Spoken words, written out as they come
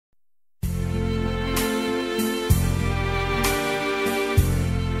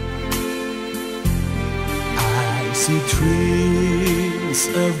see trees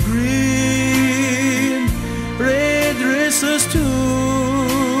of green, red dresses too.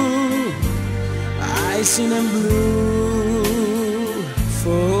 I see them blue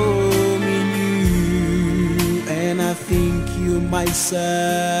for me you, and I think you myself.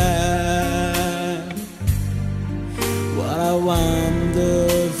 What a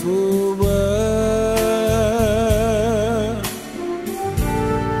wonderful world.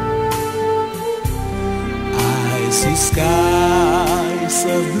 I see skies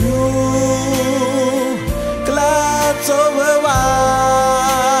of blue, clouds over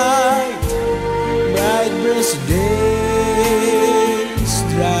white, bright birthdays,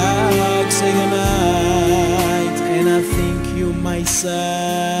 drugs and night, and I think you myself.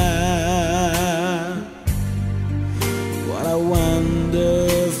 What a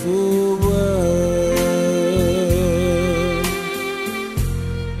wonderful world.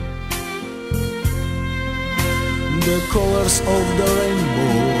 The colors of the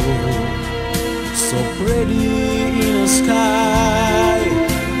rainbow, so pretty in the sky.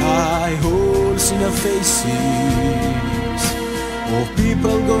 I hold in the faces of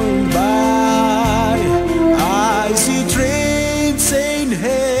people going by. I see trains saying,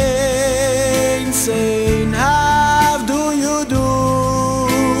 hey, saying, how do you do?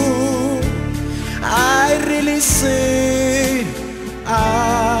 I really say,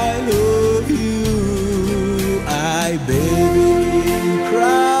 I love you. I baby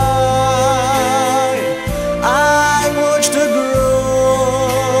cry. I watched her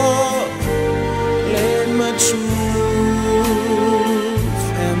grow, learn my truth,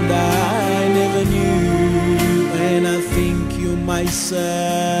 and I never knew. And I think you myself.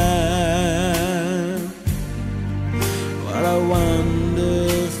 What a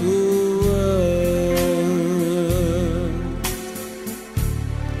wonderful world.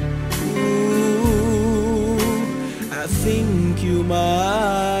 Ooh, I think you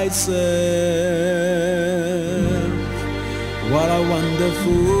myself. What a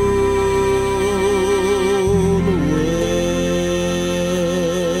wonderful